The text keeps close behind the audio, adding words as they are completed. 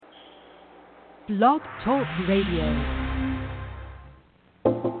Blog Talk Radio.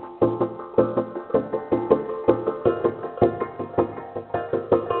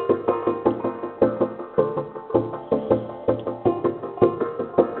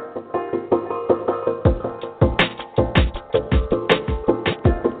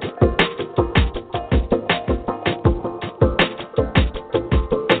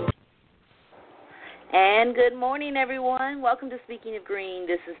 Good morning, everyone. Welcome to Speaking of Green.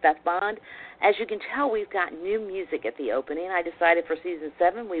 This is Beth Bond. As you can tell, we've got new music at the opening. I decided for Season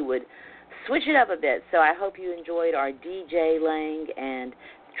 7 we would switch it up a bit, so I hope you enjoyed our DJ Lang and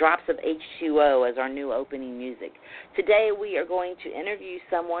Drops of H2O as our new opening music. Today we are going to interview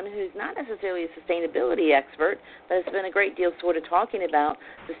someone who's not necessarily a sustainability expert, but has been a great deal sort of talking about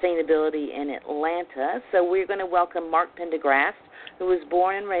sustainability in Atlanta. So we're going to welcome Mark Pendergrast, who was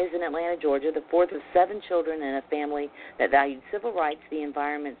born and raised in Atlanta, Georgia, the fourth of 7 children in a family that valued civil rights, the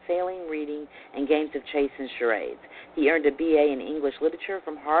environment, sailing, reading, and games of chase and charades. He earned a BA in English Literature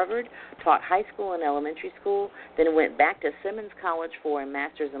from Harvard, taught high school and elementary school, then went back to Simmons College for a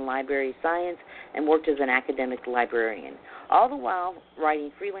master's in library science and worked as an academic librarian, all the while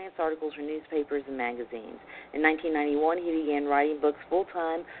writing freelance articles for newspapers and magazines. In 1991, he began writing books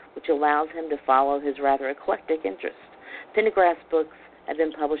full-time, which allows him to follow his rather eclectic interests. Pendergrast books have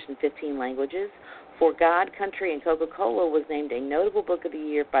been published in 15 languages. For God, Country, and Coca-Cola was named a notable book of the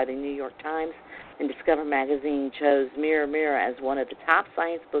year by the New York Times, and Discover magazine chose Mirror, Mirror as one of the top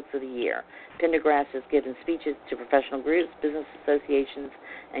science books of the year. Pendergrast has given speeches to professional groups, business associations,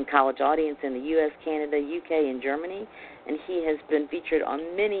 and college audience in the U.S., Canada, U.K., and Germany, and he has been featured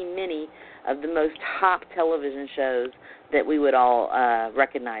on many, many of the most top television shows that we would all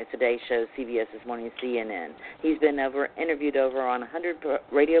recognize. Today's shows, CBS This Morning, CNN. He's been interviewed over on 100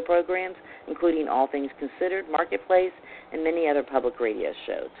 radio programs, including All Things Considered, Marketplace, and many other public radio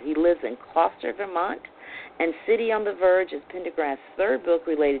shows. He lives in Colchester, Vermont, and City on the Verge is Pendergrast's third book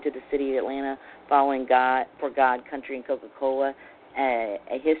related to the city of Atlanta, following For God, Country, and Coca-Cola,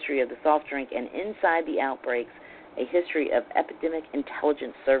 a history of the soft drink, and Inside the Outbreaks, a history of Epidemic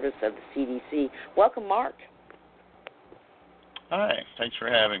Intelligence Service of the CDC. Welcome, Mark. Hi, thanks for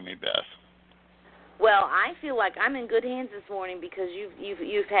having me, Beth. Well, I feel like I'm in good hands this morning because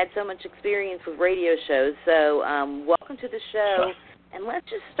you've had so much experience with radio shows. So welcome to the show, and let's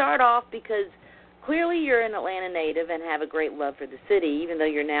just start off because clearly you're an Atlanta native and have a great love for the city, even though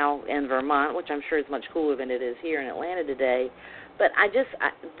you're now in Vermont, which I'm sure is much cooler than it is here in Atlanta today. But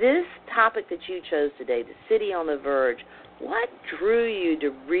this topic that you chose today, the city on the verge, what drew you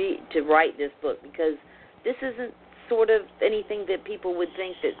to write this book? Because this isn't sort of anything that people would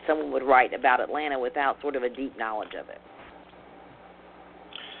think that someone would write about Atlanta without sort of a deep knowledge of it.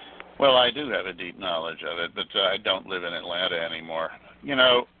 Well, I do have a deep knowledge of it, but I don't live in Atlanta anymore. You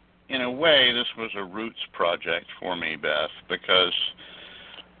know, in a way, this was a roots project for me, Beth, because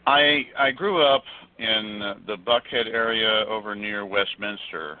I grew up in the Buckhead area over near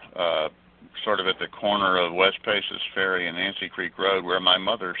Westminster, sort of at the corner of West Paces Ferry and Nancy Creek Road, where my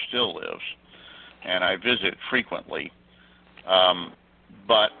mother still lives, and I visit frequently.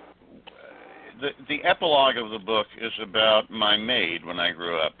 But the epilogue of the book is about my maid when I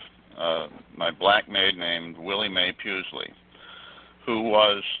grew up, my black maid named Willie Mae Pewsley, who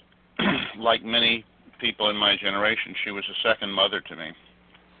was, like many people in my generation, she was a second mother to me.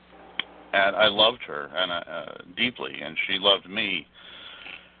 And I loved her deeply, and she loved me.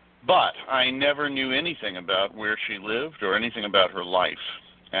 But I never knew anything about where she lived or anything about her life,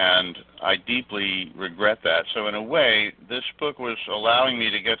 and I deeply regret that. So in a way, this book was allowing me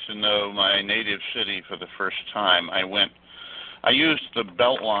to get to know my native city for the first time. I used the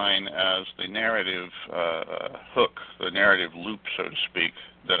Beltline as the narrative hook, the narrative loop, so to speak,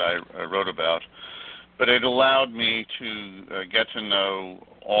 that I wrote about. But it allowed me to get to know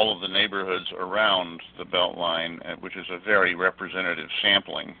all of the neighborhoods around the Beltline, which is a very representative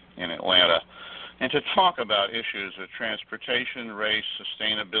sampling in Atlanta, and to talk about issues of transportation, race,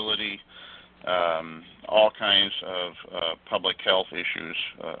 sustainability, all kinds of public health issues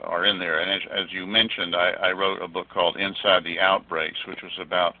are in there. And as you mentioned, I wrote a book called Inside the Outbreaks, which was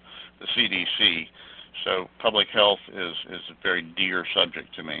about the CDC. So public health is a very dear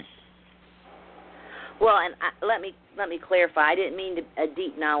subject to me. Well, and let me clarify. I didn't mean a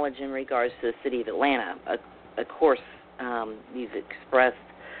deep knowledge in regards to the city of Atlanta. Of course, you've expressed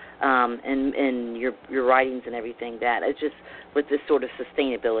in your writings and everything that it's just with this sort of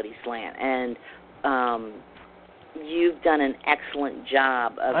sustainability slant. And you've done an excellent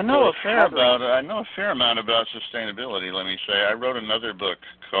job of I know a fair amount about sustainability, let me say. I wrote another book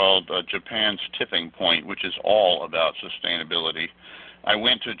called Japan's Tipping Point, which is all about sustainability. I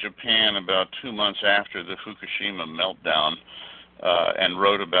went to Japan about 2 months after the Fukushima meltdown and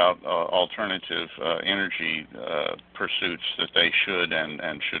wrote about alternative energy pursuits that they should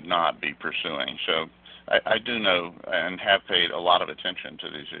and should not be pursuing. So I do know and have paid a lot of attention to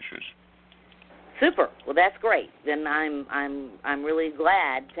these issues. Super. Well, that's great. Then I'm really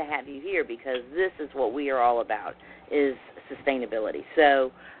glad to have you here, because this is what we are all about, is sustainability.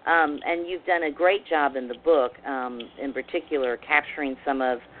 So, and you've done a great job in the book, in particular, capturing some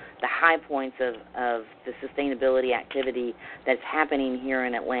of the high points of the sustainability activity that's happening here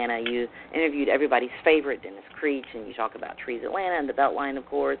in Atlanta. You interviewed everybody's favorite, Dennis Creech, and you talk about Trees Atlanta and the Beltline, of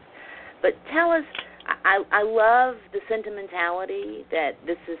course. But tell us, I love the sentimentality that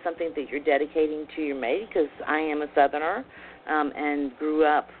this is something that you're dedicating to your Maid, because I am a Southerner and grew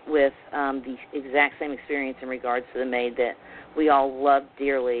up with the exact same experience in regards to the Maid that we all loved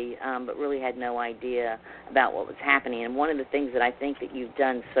dearly, but really had no idea about what was happening. And one of the things that I think that you've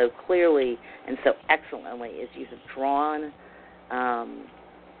done so clearly and so excellently is you have drawn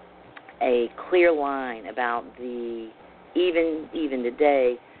a clear line about even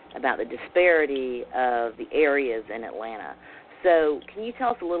today, about the disparity of the areas in Atlanta. So can you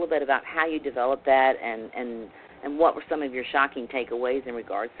tell us a little bit about how you developed that and what were some of your shocking takeaways in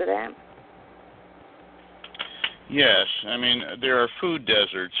regards to that? Yes, I mean, there are food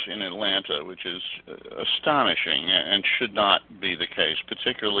deserts in Atlanta, which is astonishing and should not be the case,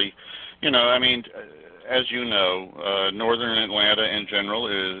 particularly, as you know, northern Atlanta in general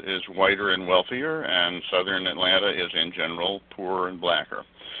is whiter and wealthier, and southern Atlanta is in general poorer and blacker.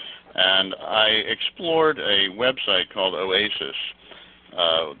 And I explored a website called Oasis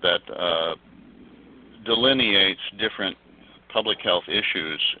that delineates different public health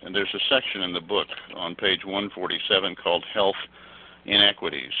issues, and there's a section in the book on page 147 called Health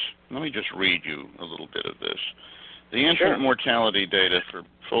Inequities. Let me just read you a little bit of this. The infant mortality data for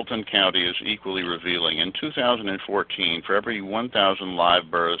Fulton County is equally revealing. In 2014, for every 1,000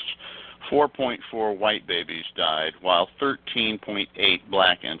 live births, 4.4 white babies died, while 13.8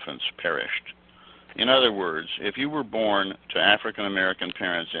 black infants perished. In other words, if you were born to African American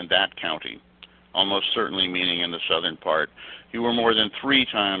parents in that county, almost certainly meaning in the southern part, you were more than 3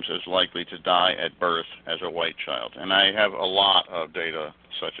 times as likely to die at birth as a white child. And I have a lot of data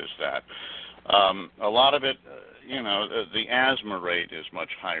such as that. A lot of it, the asthma rate is much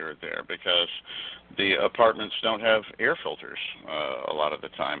higher there because the apartments don't have air filters a lot of the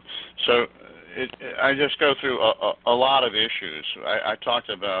time. So I just go through a lot of issues. I talked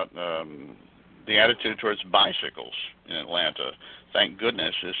about the attitude towards bicycles in Atlanta, thank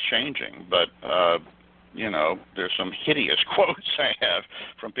goodness, is changing. But, there's some hideous quotes I have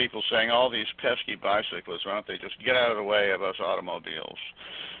from people saying, all these pesky bicyclists, why don't they just get out of the way of us automobiles?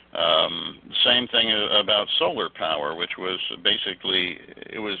 Same thing about solar power, which was basically,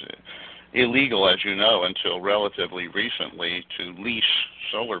 it was illegal, as you know, until relatively recently to lease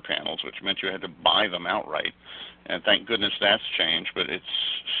solar panels, which meant you had to buy them outright. And thank goodness that's changed, but it's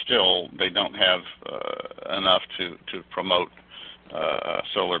still, they don't have enough to promote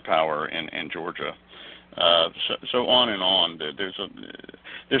solar power in Georgia. So on and on.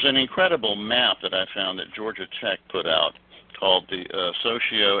 There's an incredible map that I found that Georgia Tech put out called the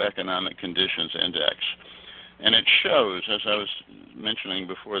Socioeconomic Conditions Index. And it shows, as I was mentioning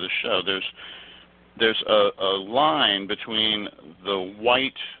before the show, there's a line between the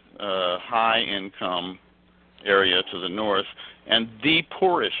white high-income area to the north and the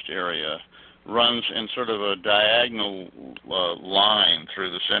poorest area runs in sort of a diagonal line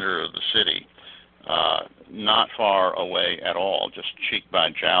through the center of the city, not far away at all, just cheek by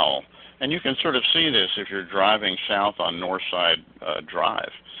jowl. And you can sort of see this if you're driving south on Northside Drive.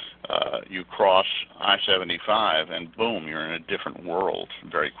 You cross I-75 and boom, you're in a different world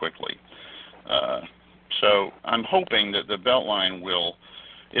very quickly. So I'm hoping that the Beltline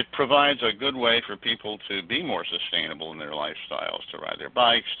it provides a good way for people to be more sustainable in their lifestyles, to ride their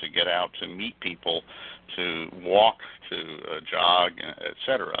bikes, to get out, to meet people, to walk, to jog,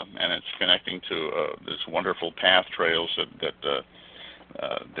 etc. And it's connecting to this wonderful path trails that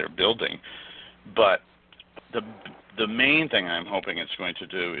they're building. But the main thing I'm hoping it's going to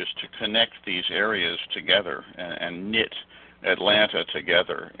do is to connect these areas together and knit Atlanta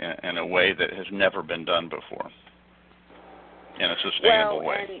together in a way that has never been done before, in a sustainable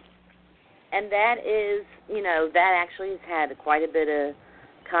way. And that is, that actually has had quite a bit of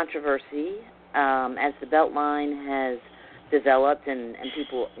controversy as the Beltline has developed, and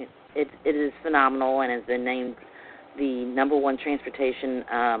people, it is phenomenal and has been named the #1 transportation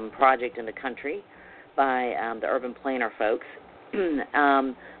project in the country by the urban planner folks.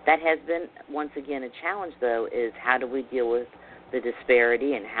 That has been, once again, a challenge, though, is how do we deal with the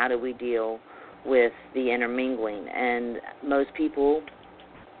disparity and how do we deal with the intermingling. And most people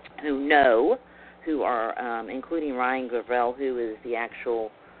who know, who are, including Ryan Gravel, who is the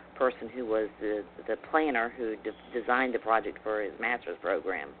actual person who was the planner who designed the project for his master's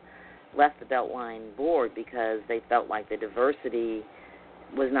program, left the Beltline board because they felt like the diversity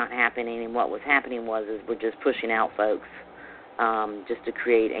was not happening, and what was happening was we're just pushing out folks just to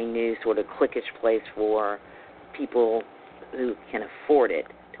create a new sort of cliquish place for people who can afford it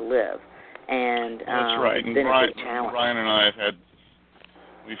to live. And that's right. And Ryan and I have had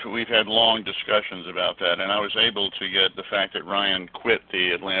we've had long discussions about that, and I was able to get the fact that Ryan quit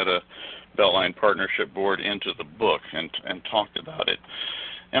the Atlanta Beltline Partnership Board into the book and talked about it.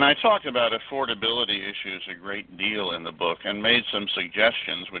 And I talked about affordability issues a great deal in the book and made some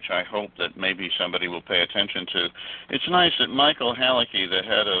suggestions, which I hope that maybe somebody will pay attention to. It's nice that Michael Halicki, the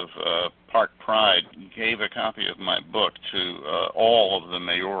head of Park Pride, gave a copy of my book to all of the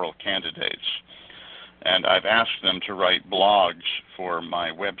mayoral candidates. And I've asked them to write blogs for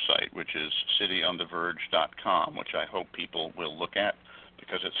my website, which is cityontheverge.com, which I hope people will look at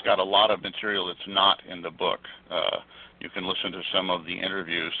because it's got a lot of material that's not in the book. You can listen to some of the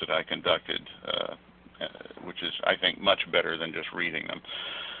interviews that I conducted, which is, I think, much better than just reading them.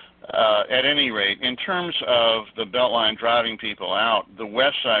 At any rate, in terms of the Beltline driving people out, the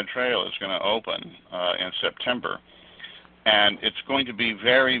West Side Trail is going to open in September. And it's going to be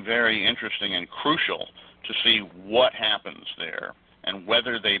very, very interesting and crucial to see what happens there and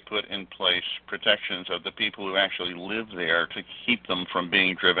whether they put in place protections of the people who actually live there to keep them from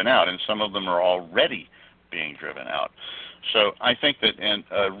being driven out. And some of them are already being driven out. So I think that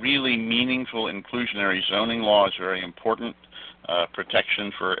a really meaningful inclusionary zoning law is very important.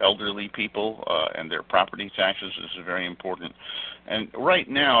 Protection for elderly people and their property taxes is very important. And right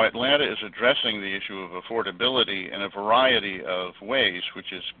now, Atlanta is addressing the issue of affordability in a variety of ways,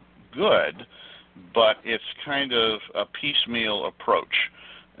 which is good, but it's kind of a piecemeal approach.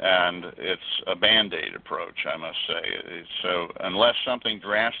 And it's a Band-Aid approach, I must say. So unless something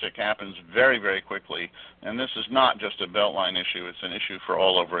drastic happens very, very quickly, and this is not just a Beltline issue, it's an issue for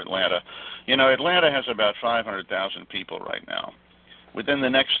all over Atlanta. You know, Atlanta has about 500,000 people right now. Within the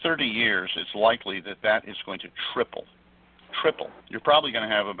next 30 years, it's likely that that is going to triple. You're probably going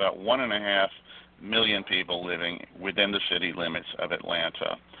to have about 1.5 million people living within the city limits of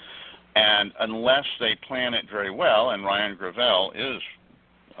Atlanta. And unless they plan it very well, and Ryan Gravel is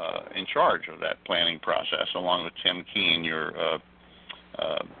in charge of that planning process, along with Tim Keene, your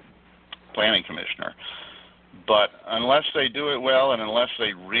planning commissioner. But unless they do it well and unless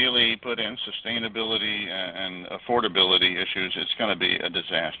they really put in sustainability and affordability issues, it's going to be a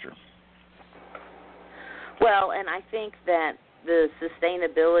disaster. Well, and I think that the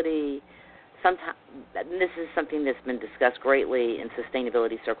sustainability, sometimes, this is something that's been discussed greatly in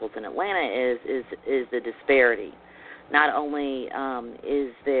sustainability circles in Atlanta, is the disparity. Not only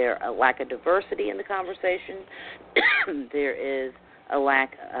is there a lack of diversity in the conversation, there is a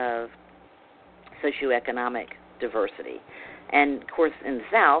lack of socioeconomic diversity. And, of course, in the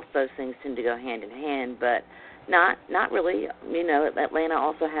South, those things tend to go hand in hand, but not really. You know, Atlanta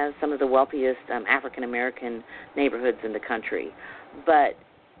also has some of the wealthiest African-American neighborhoods in the country. But,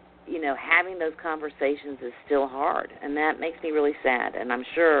 you know, having those conversations is still hard, and that makes me really sad. And I'm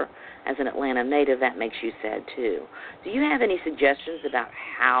sure as an Atlanta native, that makes you sad too. Do you have any suggestions about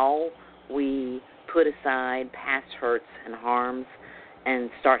how we put aside past hurts and harms and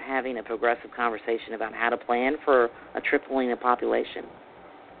start having a progressive conversation about how to plan for a tripling of population?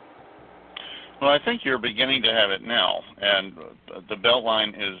 Well, I think you're beginning to have it now, and the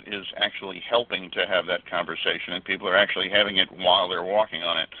Beltline is actually helping to have that conversation, and people are actually having it while they're walking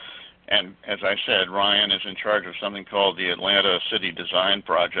on it. And as I said, Ryan is in charge of something called the Atlanta City Design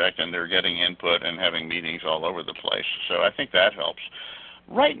Project, and they're getting input and having meetings all over the place. So I think that helps.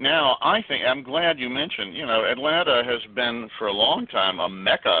 Right now, I'm glad you mentioned, you know, Atlanta has been for a long time a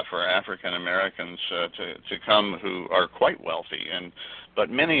mecca for African Americans to come who are quite wealthy, but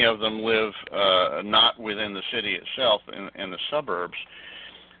many of them live not within the city itself, in the suburbs.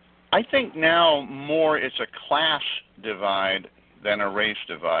 I think now more it's a class divide than a race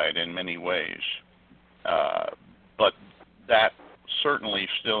divide in many ways. But that certainly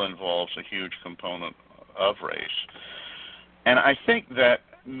still involves a huge component of race. And I think that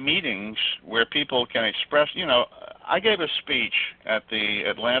meetings where people can express, you know, I gave a speech at the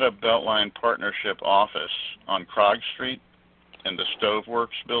Atlanta Beltline Partnership office on Krog Street in the Stoveworks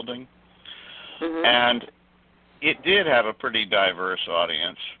building. Mm-hmm. And it did have a pretty diverse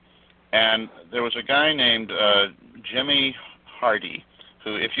audience. And there was a guy named Jimmy Hardy,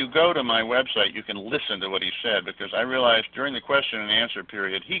 who, if you go to my website, you can listen to what he said, because I realized during the question and answer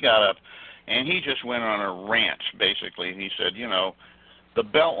period, he got up and he just went on a rant, basically. He said, you know, the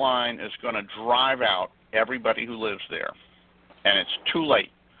Beltline is going to drive out everybody who lives there, and it's too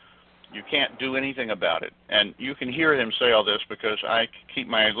late. You can't do anything about it. And you can hear him say all this because I keep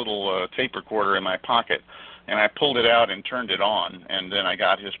my little tape recorder in my pocket, and I pulled it out and turned it on, and then I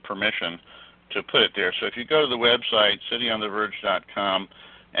got his permission to put it there. So if you go to the website, cityontheverge.com,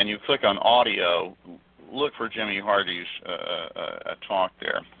 and you click on audio, look for Jimmy Hardy's talk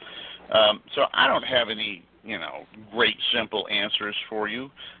there. So I don't have any, you know, great simple answers for you.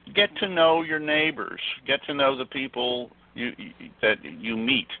 Get to know your neighbors. Get to know the people that you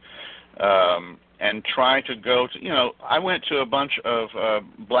meet. And try to go to, you know, I went to a bunch of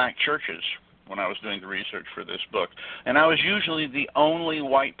black churches when I was doing the research for this book, and I was usually the only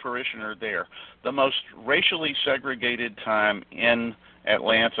white parishioner there. The most racially segregated time in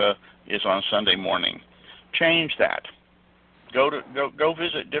Atlanta is on Sunday morning. Change that. Go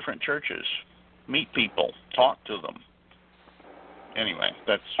visit different churches, meet people, talk to them. Anyway,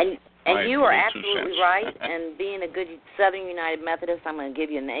 that's and you are absolutely right. And being a good Southern United Methodist, I'm going to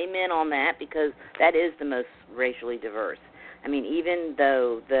give you an amen on that, because that is the most racially diverse. I mean, even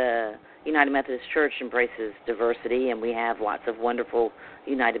though the United Methodist Church embraces diversity, and we have lots of wonderful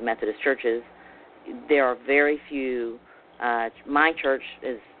United Methodist churches, there are very few. My church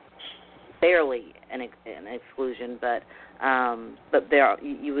is barely an exclusion, but there are,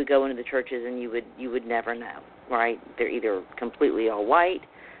 you would go into the churches and you would never know, right? They're either completely all white,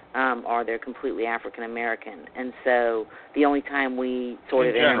 or they're completely African American, and so the only time we sort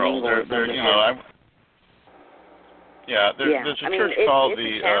of intermingle is there's a church called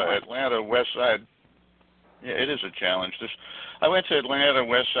the Atlanta West Side. Yeah, it is a challenge. I went to Atlanta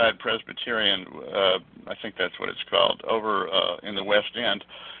West Side Presbyterian, I think that's what it's called, over in the West End.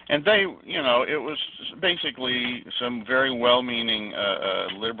 And they, you know, it was basically some very well-meaning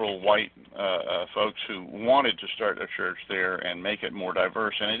liberal white folks who wanted to start a church there and make it more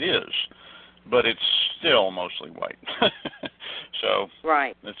diverse, and it is. But it's still mostly white. So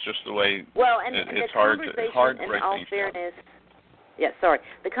right. It's just the way it's hard to break things down.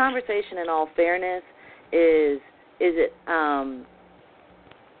 The conversation, in all fairness, is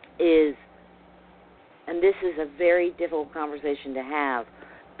and this is a very difficult conversation to have,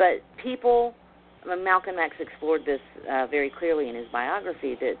 but people, Malcolm X explored this very clearly in his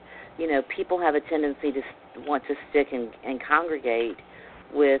biography, that, you know, people have a tendency to want to stick and congregate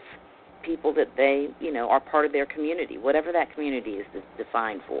with people that they, you know, are part of their community, whatever that community is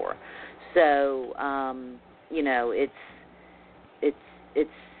defined for. So, you know, it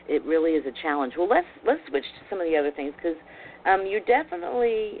really is a challenge. Well, let's switch to some of the other things, because you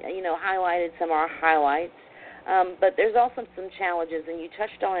definitely, you know, highlighted some of our highlights, but there's also some challenges, and you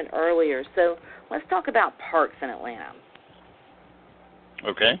touched on it earlier. So let's talk about parks in Atlanta.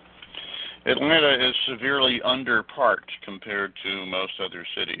 Okay. Atlanta is severely under-parked compared to most other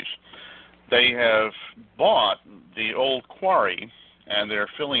cities. They have bought the old quarry, and they're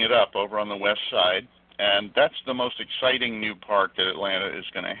filling it up over on the west side, and that's the most exciting new park that Atlanta is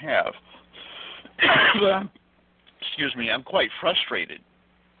going to have. Excuse me, I'm quite frustrated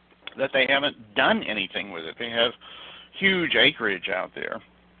that they haven't done anything with it. They have huge acreage out there.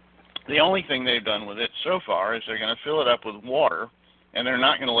 The only thing they've done with it so far is they're going to fill it up with water, and they're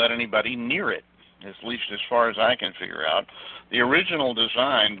not going to let anybody near it, at least as far as I can figure out. The original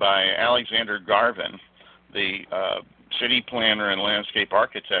design by Alexander Garvin, the city planner and landscape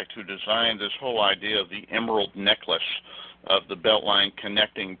architect who designed this whole idea of the emerald necklace of the Beltline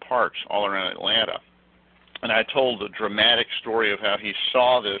connecting parks all around Atlanta. And I told the dramatic story of how he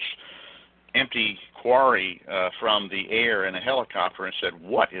saw this empty quarry from the air in a helicopter and said,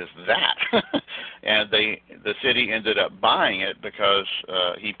 "What is that?" And the city ended up buying it because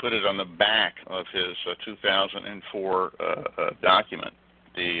he put it on the back of his 2004 document,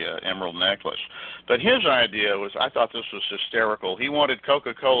 the emerald necklace. But his idea was, I thought this was hysterical. He wanted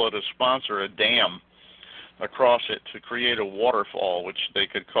Coca-Cola to sponsor a dam across it to create a waterfall, which they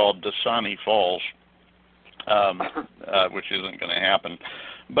could call Dasani Falls, which isn't going to happen.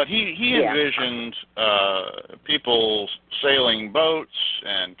 But he envisioned people sailing boats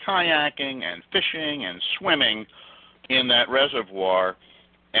and kayaking and fishing and swimming in that reservoir,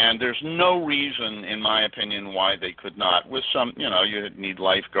 and there's no reason, in my opinion, why they could not. With some, you know, you'd need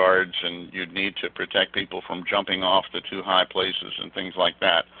lifeguards and you'd need to protect people from jumping off the too high places and things like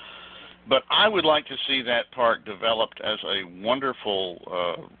that. But I would like to see that park developed as a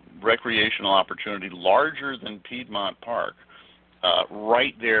wonderful recreational opportunity, larger than Piedmont Park,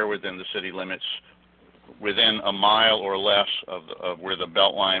 right there within the city limits, within a mile or less of where the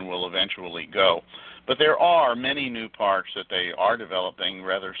Beltline will eventually go. But there are many new parks that they are developing,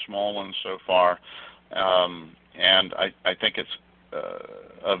 rather small ones so far, and I think it's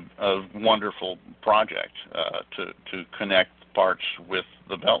a wonderful project to connect parks with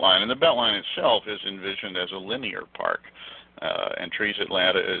the Beltline. And the Beltline itself is envisioned as a linear park, and Trees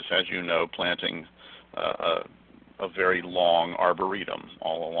Atlanta is, as you know, planting a very long arboretum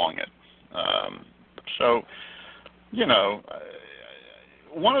all along it. So, you know,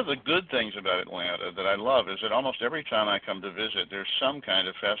 one of the good things about Atlanta that I love is that almost every time I come to visit, there's some kind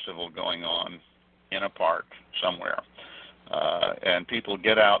of festival going on in a park somewhere. And people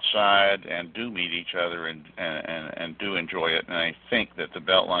get outside and do meet each other and do enjoy it. And I think that the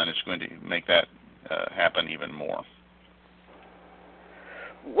Beltline is going to make that happen even more.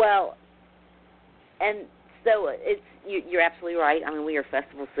 Well, and so you're absolutely right. I mean, we are a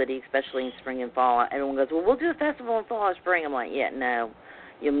festival city, especially in spring and fall. Everyone goes, well, we'll do a festival in fall or spring. I'm like, yeah, no,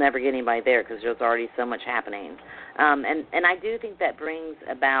 you'll never get anybody there because there's already so much happening. And I do think that brings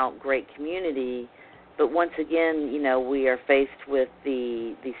about great community. But once again, you know, we are faced with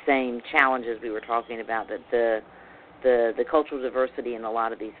the same challenges we were talking about, that the cultural diversity in a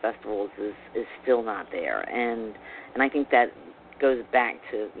lot of these festivals is still not there. And I think that goes back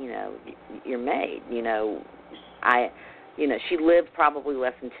to, you know, your maid. You know, she lived probably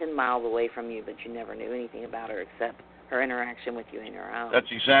less than 10 miles away from you, but you never knew anything about her except her interaction with you in your home.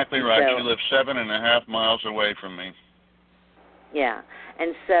 That's exactly right. So, she lived 7.5 miles away from me. Yeah,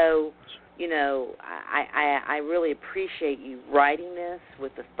 and so, you know, I really appreciate you writing this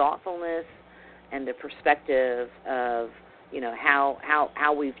with the thoughtfulness and the perspective of, you know,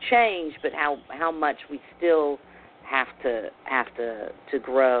 how we've changed, but how much we still have to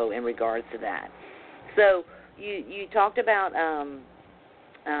grow in regards to that. So you talked about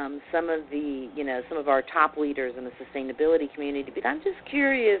some of our top leaders in the sustainability community, but I'm just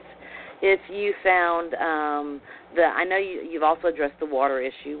curious if you found I know you've also addressed the water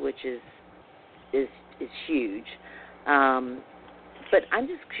issue, which is huge. But I'm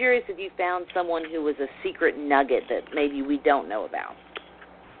just curious if you found someone who was a secret nugget that maybe we don't know about.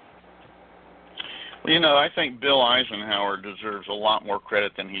 Well, you know, I think Bill Eisenhower deserves a lot more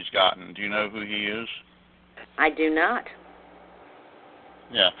credit than he's gotten. Do you know who he is? I do not.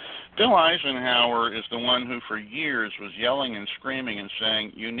 Yeah. Bill Eisenhower is the one who for years was yelling and screaming and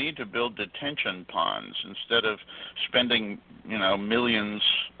saying, you need to build detention ponds instead of spending, you know, millions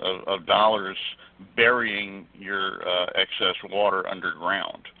of dollars burying your excess water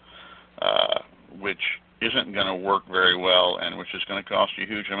underground, which isn't going to work very well and which is going to cost you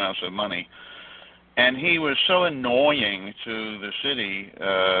huge amounts of money. And he was so annoying to the city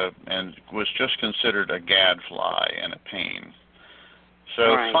and was just considered a gadfly and a pain. So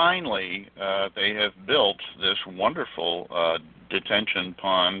right. Finally, they have built this wonderful detention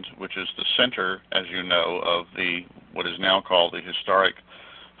pond, which is the center, as you know, of what is now called the historic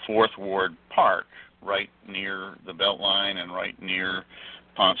Fourth Ward Park, right near the Beltline and right near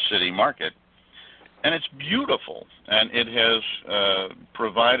Ponce City Market. And it's beautiful, and it has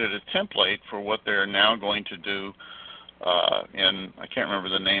provided a template for what they're now going to do in, I can't remember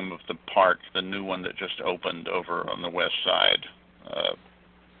the name of the park, the new one that just opened over on the west side.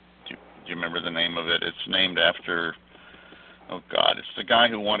 Do you remember the name of it? It's named after, it's the guy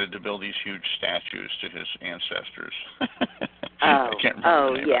who wanted to build these huge statues to his ancestors. I can't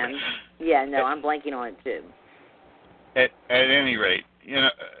remember the name of it. Yeah, no, I'm blanking on it too. At any rate, you know,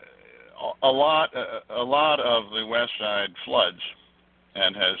 a lot of the west side floods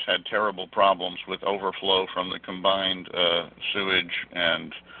and has had terrible problems with overflow from the combined sewage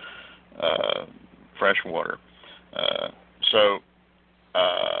and fresh water. So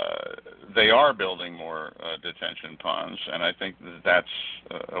they are building more detention ponds, and I think that's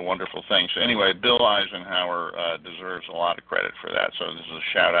a wonderful thing. So anyway, Bill Eisenhower deserves a lot of credit for that. So this is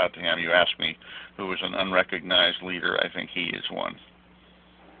a shout out to him. You asked me who was an unrecognized leader. I think he is one.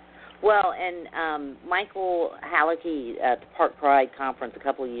 Well, and Michael Halicki at the Park Pride Conference a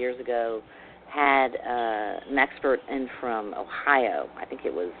couple of years ago had an expert in from Ohio, I think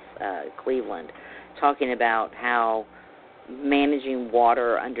it was Cleveland, talking about how managing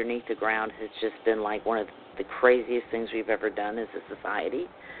water underneath the ground has just been like one of the craziest things we've ever done as a society,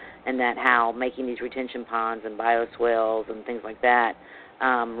 and that how making these retention ponds and bioswales and things like that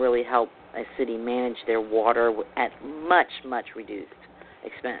really help a city manage their water at much, much reduced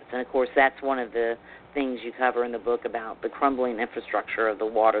expense. And, of course, that's one of the things you cover in the book about the crumbling infrastructure of the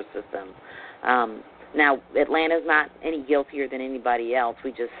water system. Now, Atlanta's not any guiltier than anybody else.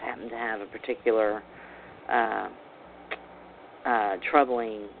 We just happen to have a particular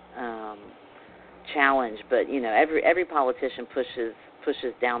troubling challenge. But every politician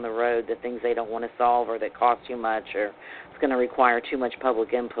pushes down the road the things they don't want to solve or that cost too much or it's going to require too much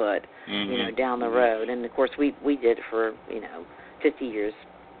public input, down the road. And of course we did for 50 years,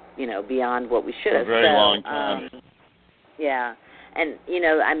 beyond what we should have. A very long time. Yeah, and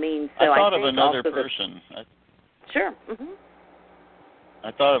I thought of another person. Sure.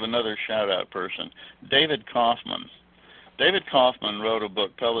 I thought of another shout-out person, David Kaufman. David Kaufman wrote a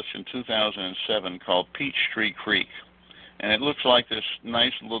book published in 2007 called Peachtree Creek, and it looks like this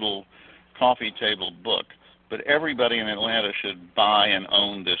nice little coffee table book, but everybody in Atlanta should buy and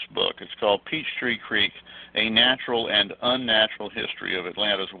own this book. It's called Peachtree Creek, A Natural and Unnatural History of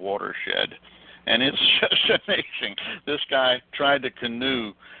Atlanta's Watershed. And it's just amazing. This guy tried to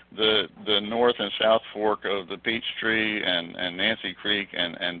canoe the north and south fork of the Peachtree and Nancy Creek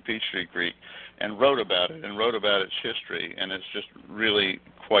and Peachtree Creek and wrote about it and wrote about its history. And it's just really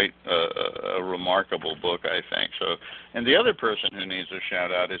quite a remarkable book, I think. So, and the other person who needs a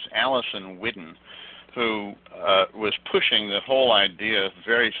shout-out is Allison Whidden, who was pushing the whole idea,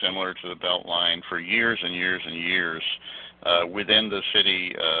 very similar to the Beltline, for years and years and years within the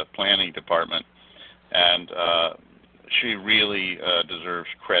city planning department. And she really deserves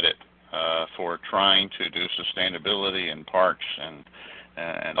credit for trying to do sustainability in parks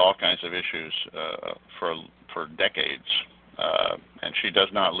and all kinds of issues for decades. And she does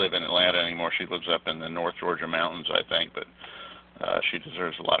not live in Atlanta anymore. She lives up in the North Georgia mountains, I think, but she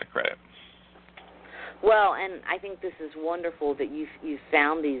deserves a lot of credit. Well, and I think this is wonderful that you've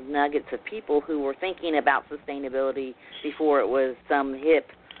found these nuggets of people who were thinking about sustainability before it was some hip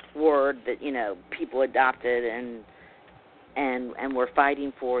word that people adopted and were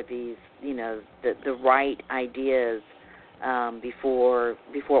fighting for these the right ideas before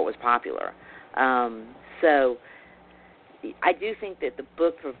it was popular. So I do think that the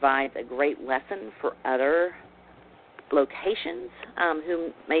book provides a great lesson for other locations who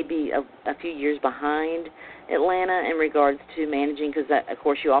may be a few years behind Atlanta in regards to managing, because of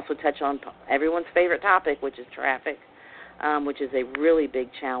course you also touch on everyone's favorite topic, which is traffic, which is a really big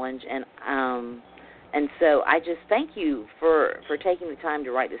challenge. And so I just thank you for taking the time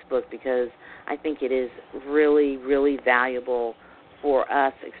to write this book, because I think it is really, really valuable for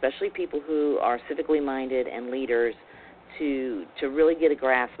us, especially people who are civically minded and leaders, to really get a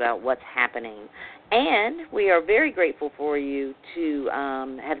grasp about what's happening. And we are very grateful for you to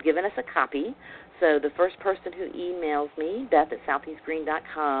have given us a copy. So the first person who emails me,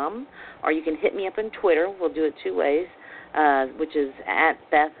 Beth@southeastgreen.com, or you can hit me up on Twitter. We'll do it two ways, which is at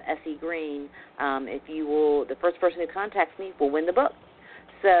Beth S.E. Green. If you will, the first person who contacts me will win the book.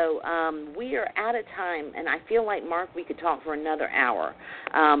 So we are out of time, and I feel like, Mark, we could talk for another hour.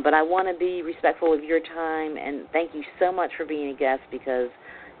 But I want to be respectful of your time, and thank you so much for being a guest, because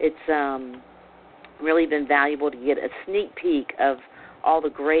it's really been valuable to get a sneak peek of all the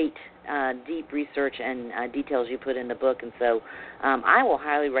great deep research and details you put in the book. And so I will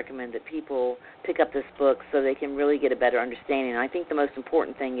highly recommend that people pick up this book so they can really get a better understanding. And I think the most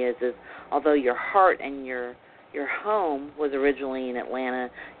important thing is although your heart and your home was originally in Atlanta,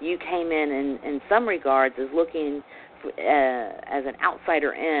 you came in some regards as looking as an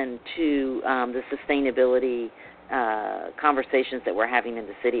outsider in to the sustainability conversations that we're having in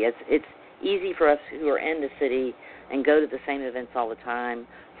the city. It's easy for us who are in the city and go to the same events all the time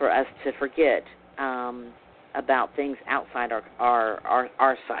for us to forget about things outside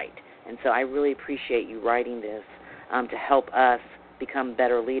our site. And so I really appreciate you writing this to help us become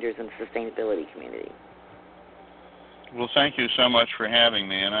better leaders in the sustainability community. Well, thank you so much for having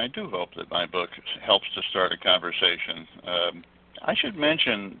me, and I do hope that my book helps to start a conversation. I should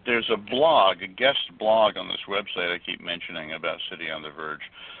mention there's a guest blog on this website I keep mentioning about City on the Verge.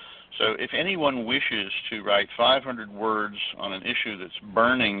 So if anyone wishes to write 500 words on an issue that's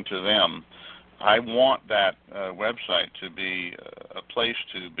burning to them, I want that website to be a place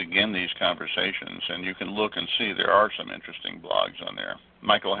to begin these conversations, and you can look and see there are some interesting blogs on there.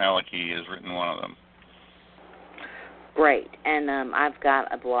 Michael Halicki has written one of them. Great, and I've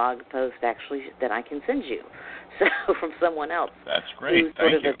got a blog post actually that I can send you, so from someone else. That's great. Who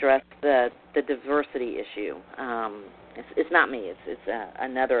sort of addressed the diversity issue. It's not me. It's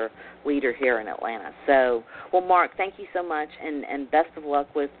another leader here in Atlanta. So, well, Mark, thank you so much, and best of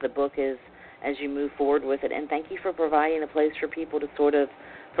luck with the book as you move forward with it. And thank you for providing a place for people to sort of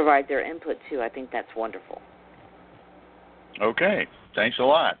provide their input to. I think that's wonderful. Okay. Thanks a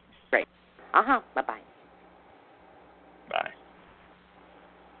lot. Great. Bye-bye. Bye.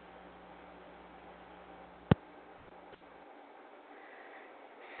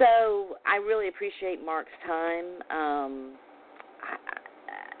 So I really appreciate Mark's time.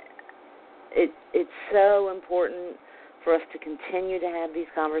 it's so important for us to continue to have these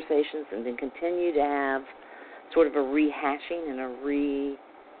conversations and then continue to have sort of a rehashing and a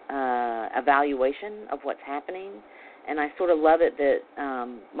evaluation of what's happening. And I sort of love it that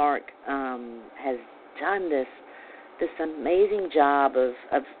Mark has done this amazing job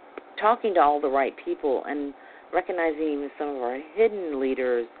of talking to all the right people and recognizing even some of our hidden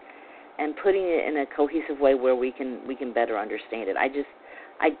leaders and putting it in a cohesive way where we can better understand it.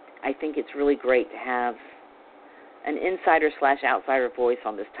 I think it's really great to have an insider/outsider voice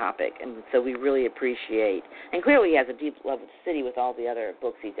on this topic, and so we really appreciate. And clearly, he has a deep love of the city with all the other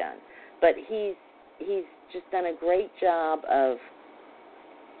books he's done, but he's just done a great job of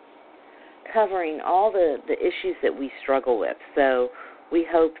covering all the issues that we struggle with. So we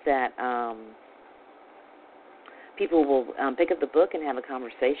hope that people will pick up the book and have a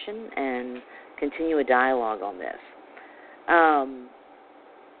conversation and continue a dialogue on this.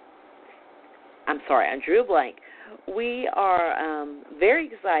 I'm sorry, I drew a blank. We are very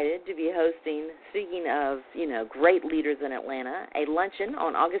excited to be hosting, speaking of, great leaders in Atlanta, a luncheon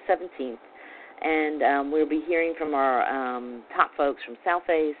on August 17th. And we'll be hearing from our top folks from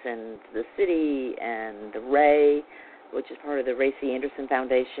Southface and the city and the Ray, which is part of the Ray C. Anderson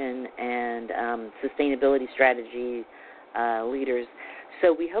Foundation, and sustainability strategy leaders.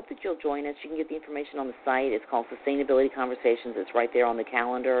 So we hope that you'll join us. You can get the information on the site. It's called Sustainability Conversations. It's right there on the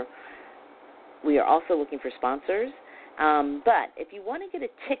calendar. We are also looking for sponsors. But if you want to get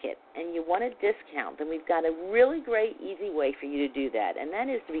a ticket and you want a discount, then we've got a really great, easy way for you to do that, and that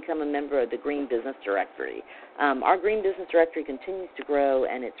is to become a member of the Green Business Directory. Our Green Business Directory continues to grow,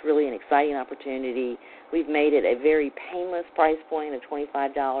 and it's really an exciting opportunity. We've made it a very painless price point of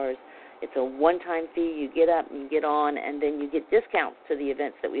 $25. It's a one-time fee. You get up, you get on, and then you get discounts to the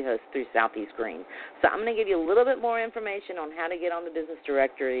events that we host through Southeast Green. So I'm going to give you a little bit more information on how to get on the Business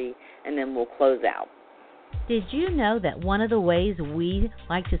Directory, and then we'll close out. Did you know that one of the ways we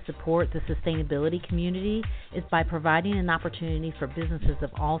like to support the sustainability community is by providing an opportunity for businesses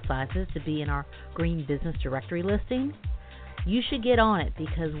of all sizes to be in our Green Business Directory listing? You should get on it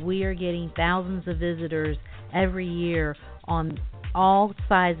because we are getting thousands of visitors every year on all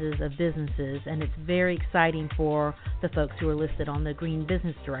sizes of businesses, and it's very exciting for the folks who are listed on the Green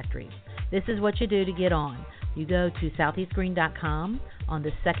Business Directory. This is what you do to get on. You go to southeastgreen.com. On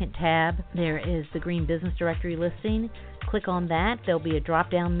the second tab, there is the Green Business Directory listing. Click on that. There'll be a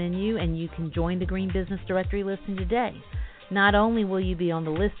drop-down menu, and you can join the Green Business Directory listing today. Not only will you be on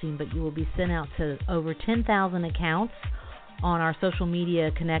the listing, but you will be sent out to over 10,000 accounts on our social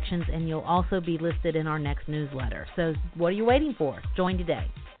media connections, and you'll also be listed in our next newsletter. So what are you waiting for? Join today.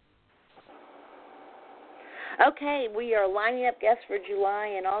 Okay, we are lining up guests for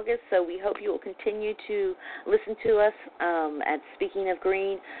July and August, so we hope you will continue to listen to us at Speaking of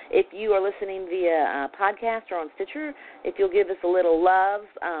Green. If you are listening via podcast or on Stitcher, if you'll give us a little love,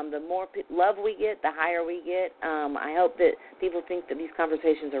 the more love we get, the higher we get. I hope that people think that these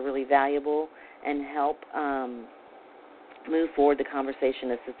conversations are really valuable and help move forward the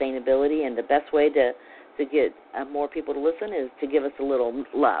conversation of sustainability, and the best way to get more people to listen is to give us a little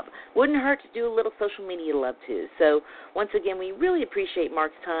love. Wouldn't hurt to do a little social media love, too. So, once again, we really appreciate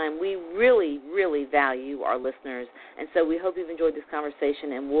Mark's time. We really, really value our listeners, and so we hope you've enjoyed this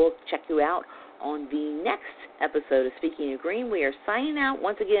conversation, and we'll check you out on the next episode of Speaking of Green. We are signing out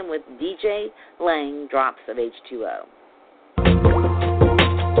once again with DJ Lang, Drops of H2O.